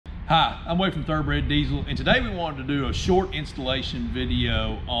Hi, I'm Wade from Thoroughbred Diesel, and today we wanted to do a short installation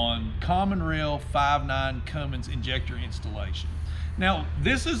video on common rail 5.9 Cummins injector installation. Now,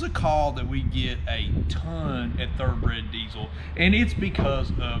 this is a call that we get a ton at Thoroughbred Diesel, and it's because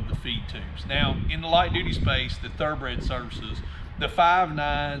of the feed tubes. Now, in the light duty space that Thoroughbred services, the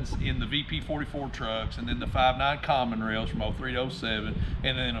 5.9s in the VP44 trucks, and then the 5.9 common rails from 03 to 07,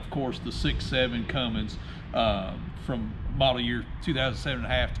 and then of course the 6.7 Cummins from model year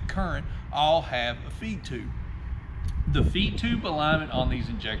 2007.5 to current, all have a feed tube. The feed tube alignment on these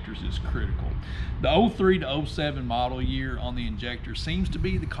injectors is critical. The 03 to 07 model year on the injector seems to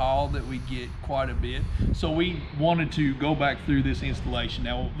be the call that we get quite a bit. So we wanted to go back through this installation.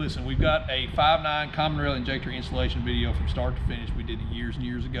 Now listen, we've got a 5.9 common rail injector installation video from start to finish. We did it years and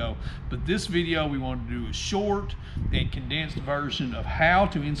years ago. But this video we wanted to do a short and condensed version of how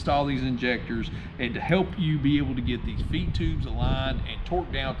to install these injectors and to help you be able to get these feed tubes aligned and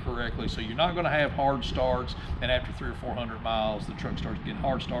torqued down correctly, so you're not going to have hard starts and after 300 or 400 miles the truck starts getting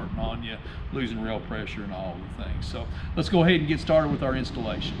hard starting on you, losing rail pressure and all the things. So let's go ahead and get started with our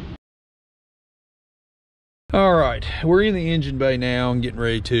installation. All right, we're in the engine bay now and getting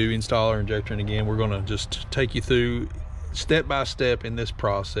ready to install our injector, and again we're going to just take you through step by step in this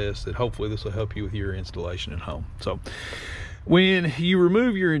process that hopefully this will help you with your installation at home. So when you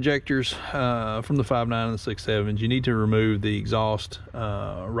remove your injectors from the 5.9 and the 6.7s, you need to remove the exhaust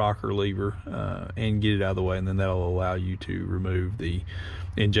rocker lever and get it out of the way, and then that'll allow you to remove the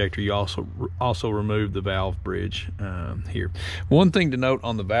injector. You also remove the valve bridge here. One thing to note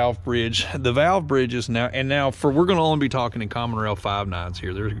on the valve bridges now, we're going to only be talking in common rail 5.9s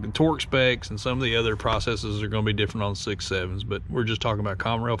here. There's the torque specs and some of the other processes are going to be different on 6.7s, but we're just talking about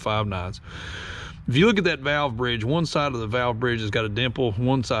common rail 5.9s. If you look at that valve bridge, one side of the valve bridge has got a dimple,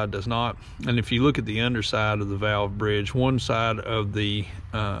 one side does not. And if you look at the underside of the valve bridge, one side of the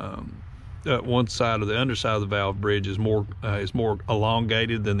underside of the valve bridge is more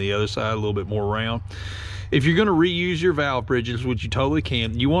elongated than the other side, a little bit more round. If you're going to reuse your valve bridges, which you totally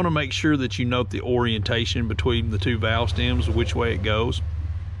can, you want to make sure that you note the orientation between the two valve stems, which way it goes.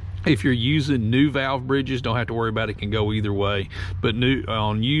 If you're using new valve bridges, don't have to worry about it, can go either way. But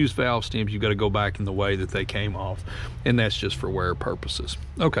on used valve stems, you've got to go back in the way that they came off, and that's just for wear purposes.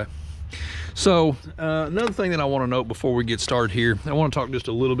 Okay. So another thing that I want to note before we get started here, I want to talk just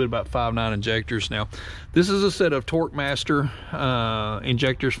a little bit about 5.9 injectors. Now, this is a set of Torque Master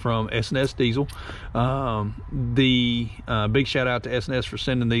injectors from S&S Diesel. Big shout out to S&S for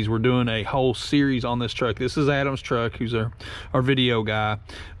sending these. We're doing a whole series on this truck. This is Adam's truck, who's our video guy,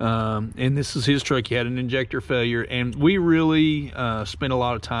 and this is his truck. He had an injector failure, and we really spent a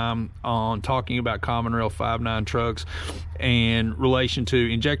lot of time on talking about common rail 5.9 trucks and relation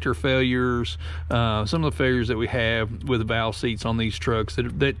to injector failures, some of the failures that we have with the valve seats on these trucks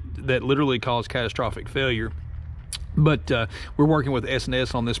that literally cause catastrophic failure. But we're working with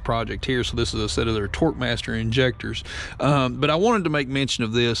S&S on this project here, so this is a set of their Torque Master injectors. But I wanted to make mention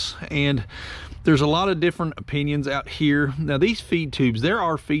of this, and there's a lot of different opinions out here. Now, these feed tubes, there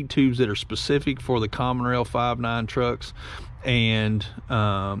are feed tubes that are specific for the common rail 5.9 trucks, and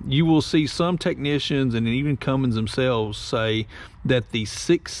you will see some technicians and even Cummins themselves say that the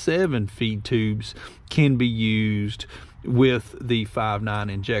 6.7 feed tubes can be used with the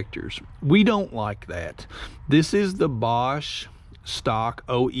 5.9 injectors. We don't like that. This is the Bosch stock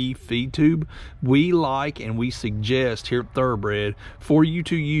OE feed tube. We like and we suggest here at Thoroughbred for you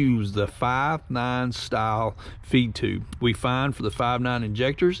to use the 5.9 style feed tube. We find for the 5.9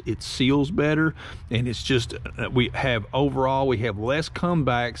 injectors it seals better, and it's just we have less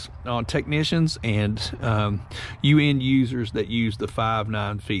comebacks on technicians and you end users that use the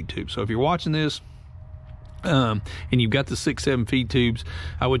 5.9 feed tube. So if you're watching this and you've got the 6.7 feed tubes,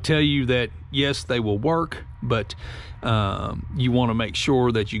 I would tell you that yes, they will work, but you want to make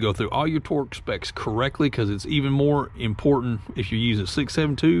sure that you go through all your torque specs correctly, because it's even more important if you use a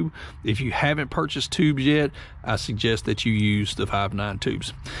 6.7 tube. If you haven't purchased tubes yet, I suggest that you use the 5.9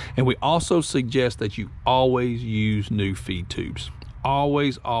 tubes. And we also suggest that you always use new feed tubes.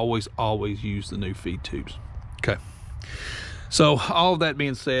 Always use the new feed tubes. Okay. So all of that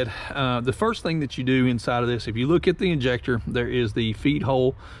being said, the first thing that you do inside of this, if you look at the injector, there is the feed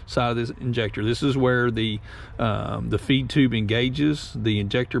hole side of this injector. This is where the feed tube engages the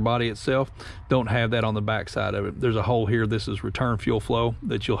injector body itself. Don't have that on the back side of it. There's a hole here. This is return fuel flow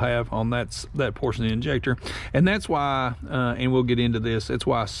that you'll have on that portion of the injector. And that's why, and we'll get into this, that's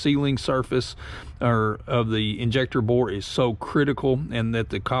why sealing surface of the injector bore is so critical, and that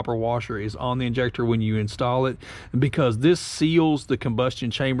the copper washer is on the injector when you install it, because this seals the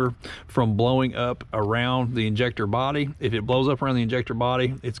combustion chamber from blowing up around the injector body. If it blows up around the injector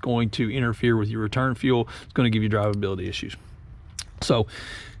body, it's going to interfere with your return fuel. It's going to give you drivability issues. So,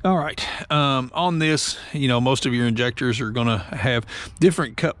 all right, on this, you know, most of your injectors are going to have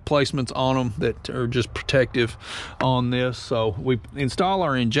different cup placements on them that are just protective on this. So we install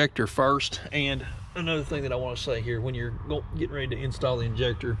our injector first. And another thing that I want to say here, when you're getting ready to install the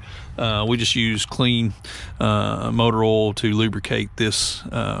injector, we just use clean motor oil to lubricate this,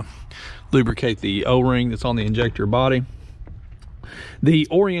 lubricate the O-ring that's on the injector body. The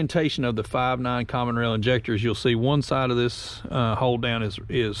orientation of the 5.9 common rail injectors, you'll see one side of this hold down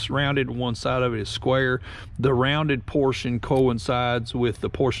is rounded, one side of it is square. The rounded portion coincides with the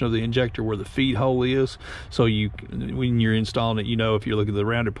portion of the injector where the feed hole is. So when you're installing it, you know, if you're looking at the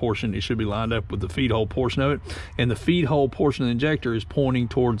rounded portion, it should be lined up with the feed hole portion of it. And the feed hole portion of the injector is pointing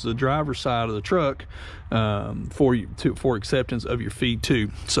towards the driver's side of the truck for acceptance of your feed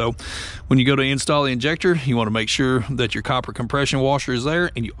tube. So when you go to install the injector, you want to make sure that your copper compression washer is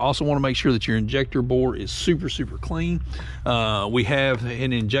there, and you also want to make sure that your injector bore is super clean. We have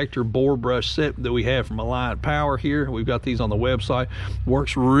an injector bore brush set that we have from Alliant Power here. We've got these on the website.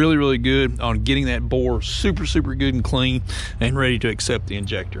 Works really good on getting that bore super good and clean and ready to accept the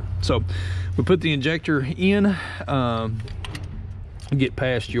injector. So we put the injector in, get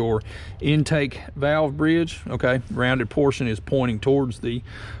past your intake valve bridge. Okay, rounded portion is pointing towards the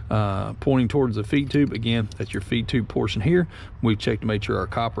feed tube. Again, that's your feed tube portion here. We check to make sure our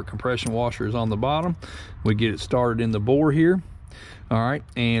copper compression washer is on the bottom. We get it started in the bore here. All right,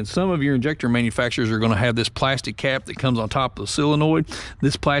 and some of your injector manufacturers are going to have this plastic cap that comes on top of the solenoid.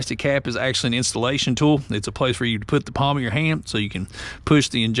 This plastic cap is actually an installation tool. It's a place for you to put the palm of your hand so you can push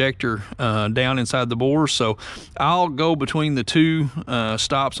the injector down inside the bore. So I'll go between the two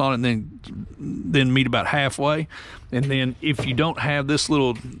stops on it, and then meet about halfway. And then if you don't have this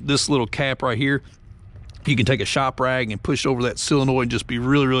little cap right here, you can take a shop rag and push over that solenoid. Just be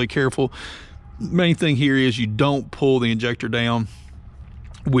really careful. Main thing here is you don't pull the injector down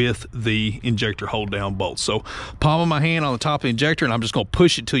with the injector hold down bolts. So palm of my hand on the top of the injector, and I'm just going to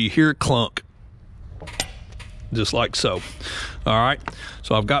push it till you hear it clunk, just like so. All right,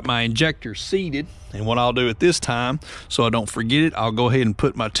 so I've got my injector seated, and what I'll do at this time, so I don't forget it, I'll go ahead and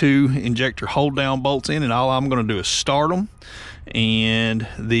put my two injector hold down bolts in, and all I'm going to do is start them. And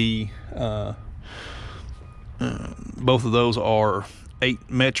the both of those are 8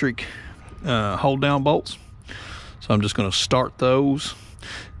 metric hold down bolts. So I'm just going to start those.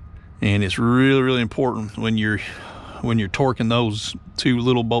 And it's really important when you're torquing those two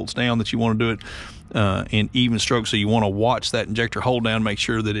little bolts down that you want to do it in even strokes. So you want to watch that injector hold down, make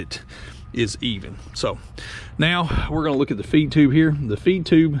sure that it is even. So now we're going to look at the feed tube here. The feed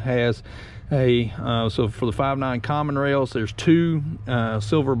tube has so for the 5.9 common rails, there's 2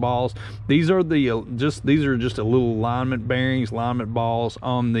 silver balls. These are just a little alignment bearings, alignment balls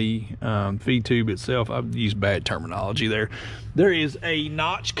on the feed tube itself. I've used bad terminology there. There is a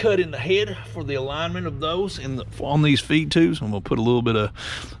notch cut in the head for the alignment of those on these feed tubes, and we'll put a little bit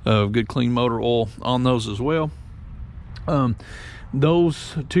of good clean motor oil on those as well.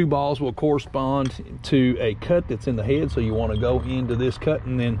 Those 2 balls will correspond to a cut that's in the head, so you want to go into this cut,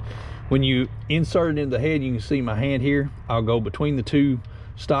 and then when you insert it in the head, you can see my hand here. I'll go between the 2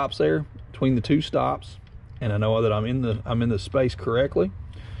 stops there, between the 2 stops, and I know that I'm in the space correctly.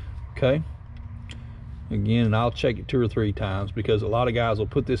 Okay. Again, and I'll check it 2 or 3 times, because a lot of guys will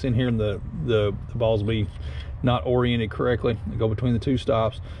put this in here and the balls will be not oriented correctly. I go between the 2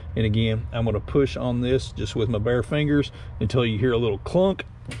 stops, and again, I'm going to push on this just with my bare fingers until you hear a little clunk,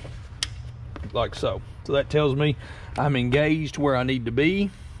 like so. So that tells me I'm engaged where I need to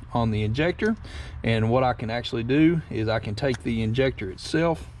be on the injector. And what I can actually do is I can take the injector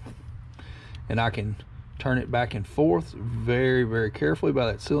itself and I can turn it back and forth very carefully by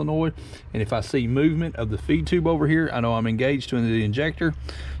that solenoid. And if I see movement of the feed tube over here, I know I'm engaged to the injector,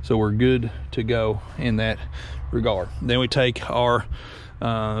 so we're good to go in that regard. Then we take our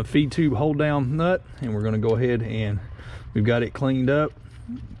feed tube hold down nut, and we're going to go ahead, and we've got it cleaned up.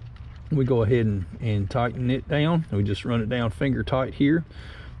 We go ahead and tighten it down. We just run it down finger tight here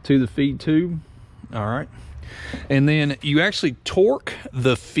to the feed tube. All right, and then you actually torque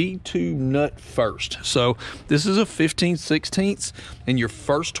the feed tube nut first. So this is a 15/16, and your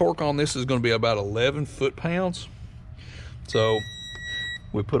first torque on this is going to be about 11 foot-pounds. So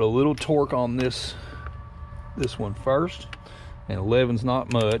we put a little torque on this one first, and 11's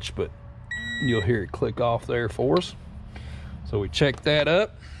not much, but you'll hear it click off there for us. So we check that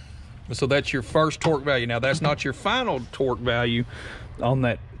up. So that's your first torque value. Now that's not your final torque value on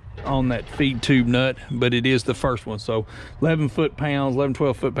that on that feed tube nut, but it is the first one. So 11 foot-pounds, 11,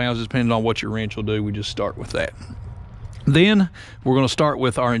 12 foot-pounds, depending on what your wrench will do. We just start with that. Then we're going to start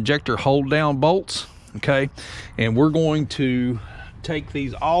with our injector hold down bolts, okay? And we're going to take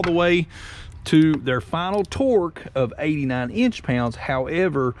these all the way to their final torque of 89 inch-pounds.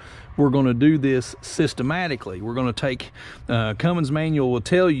 However, we're going to do this systematically. We're going to take, Cummins manual will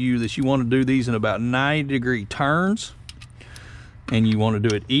tell you that you want to do these in about 90-degree turns, and you want to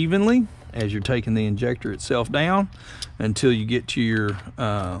do it evenly as you're taking the injector itself down until you get to your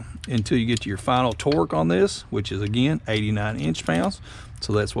final torque on this, which is again 89 inch-pounds.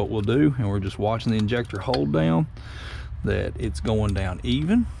 So that's what we'll do, and we're just watching the injector hold down, that it's going down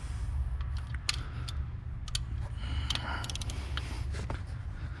even.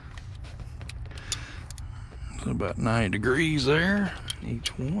 So about 90 degrees there, each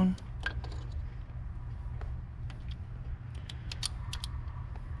one.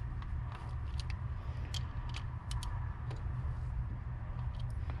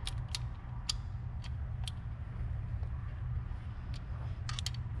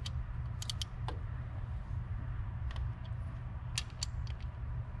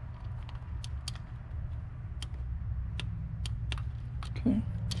 Okay,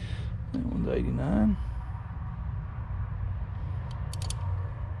 that one's 89.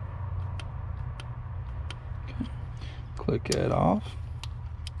 Okay, click that off.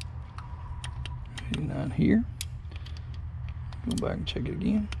 89 here. Go back and check it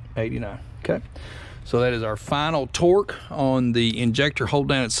again. 89. Okay, so that is our final torque on the injector hold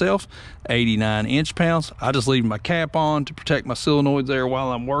down itself, 89 inch-pounds. I just leave my cap on to protect my solenoids there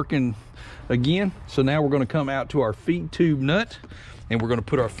while I'm working again. So now we're going to come out to our feed tube nut, and we're going to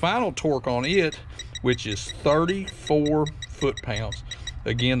put our final torque on it, which is 34 foot-pounds.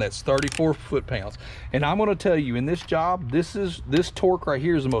 Again, that's 34 foot-pounds. And I'm going to tell you, in this job, this torque right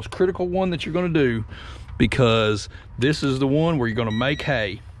here is the most critical one that you're going to do, because this is the one where you're going to make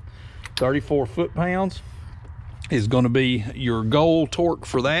hay. 34 foot-pounds is going to be your goal torque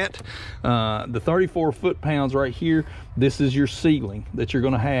for that. The 34 foot-pounds right here, this is your ceiling that you're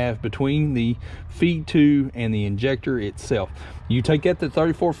going to have between the feed tube and the injector itself. You take that to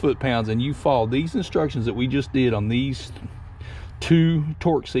 34 foot-pounds and you follow these instructions that we just did on these two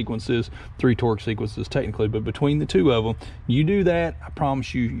torque sequences, three torque sequences technically, but between the two of them, you do that, I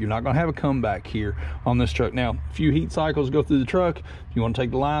promise you, you're not going to have a comeback here on this truck. Now, a few heat cycles go through the truck. If you want to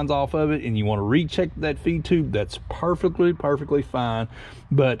take the lines off of it and you want to recheck that feed tube, that's perfectly fine.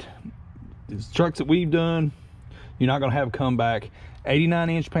 But the trucks that we've done, you're not going to have a comeback. 89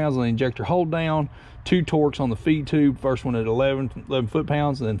 inch-pounds on the injector hold down, two torques on the feed tube, first one at 11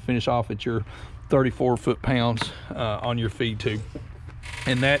 foot-pounds, and then finish off at your 34 foot-pounds on your feed tube.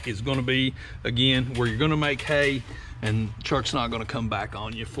 And that is going to be, again, where you're going to make hay, and the truck's not going to come back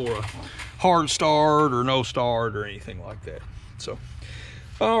on you for a hard start or no start or anything like that. So,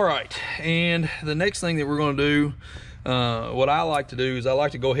 all right, and the next thing that we're going to do, what I like to do is I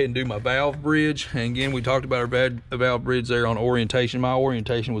like to go ahead and do my valve bridge. And again, we talked about our valve bridge there on orientation. My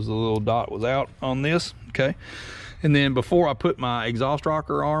orientation was the little dot was out on this, okay? And then before I put my exhaust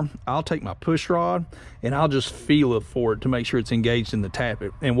rocker arm, I'll take my push rod and I'll just feel it for it to make sure it's engaged in the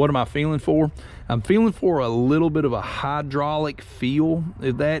tappet. And what am I feeling for? I'm feeling for a little bit of a hydraulic feel.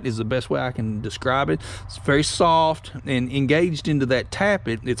 That is the best way I can describe it. It's very soft and engaged into that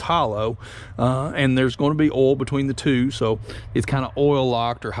tappet. It's hollow, and there's going to be oil between the two, so it's kind of oil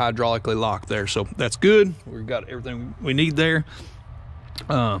locked or hydraulically locked there. So that's good. We've got everything we need there.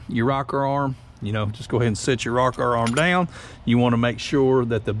 Your rocker arm, you know, just go ahead and set your rocker arm down. You want to make sure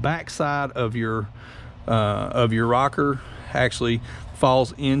that the back side of your rocker actually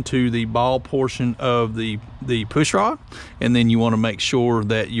falls into the ball portion of the push rod, and then you want to make sure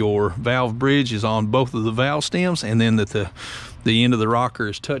that your valve bridge is on both of the valve stems, and then that the end of the rocker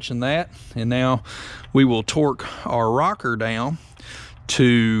is touching that. And now we will torque our rocker down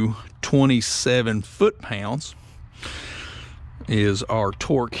to 27 foot-pounds is our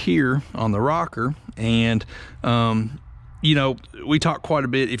torque here on the rocker. And you know, we talk quite a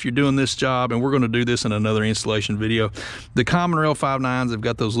bit if you're doing this job, and we're going to do this in another installation video. The common rail 5.9s have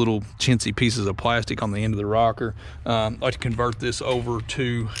got those little chintzy pieces of plastic on the end of the rocker. I like to convert this over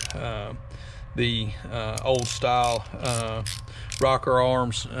to the old style rocker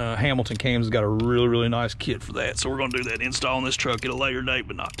arms. Hamilton Cam's got a really nice kit for that, so we're going to do that install on this truck at a later date,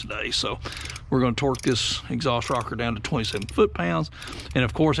 but not today. So we're going to torque this exhaust rocker down to 27 foot-pounds, and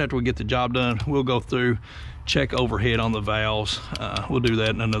of course after we get the job done, we'll go through, check overhead on the valves. We'll do that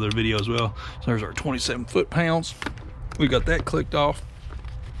in another video as well. So there's our 27 foot-pounds. We got that clicked off.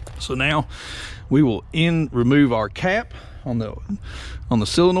 So now we will remove our cap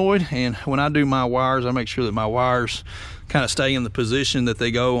solenoid. And when I do my wires, I make sure that my wires kind of stay in the position that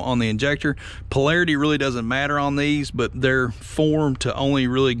they go on the injector. Polarity really doesn't matter on these, but they're formed to only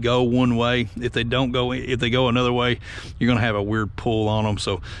really go one way. If they go another way, you're gonna have a weird pull on them.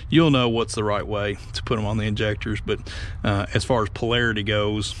 So you'll know what's the right way to put them on the injectors. But as far as polarity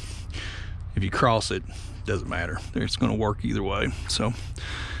goes, if you cross it, doesn't matter. It's gonna work either way. So,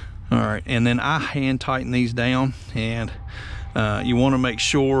 all right, and then I hand tighten these down, and you want to make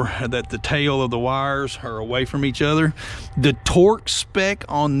sure that the tail of the wires are away from each other. The torque spec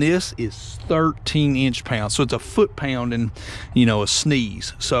on this is 13 inch-pounds, so it's a foot-pound and, you know, a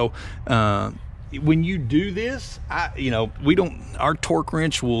sneeze. So when you do this, our torque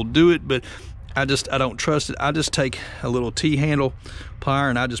wrench will do it, but I don't trust it. I just take a little T-handle plier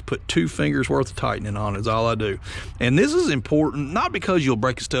and I just put 2 fingers worth of tightening on it, is all I do. And this is important, not because you'll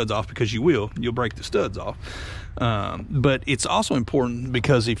break the studs off, because you'll break the studs off. But it's also important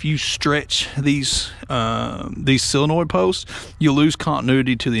because if you stretch these solenoid posts, you'll lose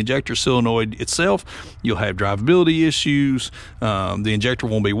continuity to the injector solenoid itself. You'll have drivability issues. The injector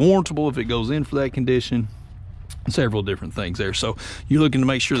won't be warrantable if it goes in for that condition. Several different things there. So you're looking to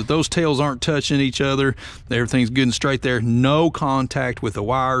make sure that those tails aren't touching each other, that everything's good and straight there, no contact with the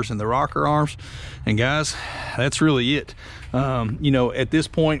wires and the rocker arms. And guys, that's really it. At this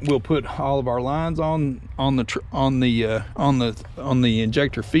point, we'll put all of our lines on the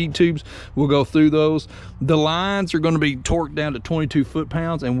injector feed tubes. We'll go through those. The lines are going to be torqued down to 22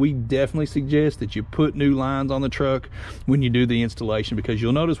 foot-pounds, and we definitely suggest that you put new lines on the truck when you do the installation, because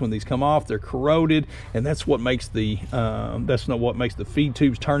you'll notice when these come off, they're corroded, and that's what makes the feed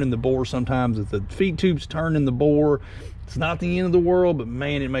tubes turn in the bore. Sometimes if the feed tubes turn in the bore, it's not the end of the world, but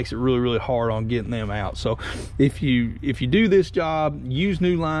man, it makes it really, really hard on getting them out. So if you do this job, use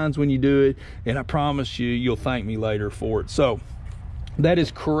new lines when you do it, and I promise you'll thank me later for it. So that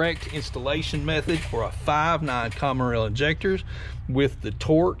is correct installation method for a 5.9 common rail injectors with the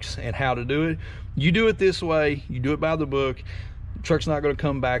torques and how to do it. You do it this way, you do it by the book, the truck's not going to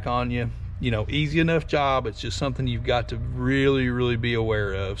come back on you. Easy enough job. It's just something you've got to really, really be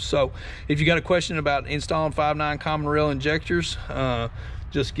aware of. So if you got a question about installing 5.9 common rail injectors,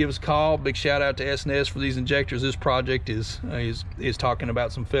 just give us a call. Big shout out to S&S for these injectors. This project is talking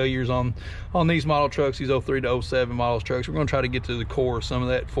about some failures on these model trucks, these 03 to 07 model trucks. We're going to try to get to the core of some of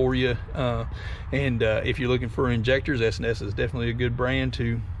that for you. If you're looking for injectors, S&S is definitely a good brand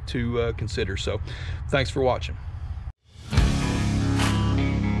to consider. So thanks for watching.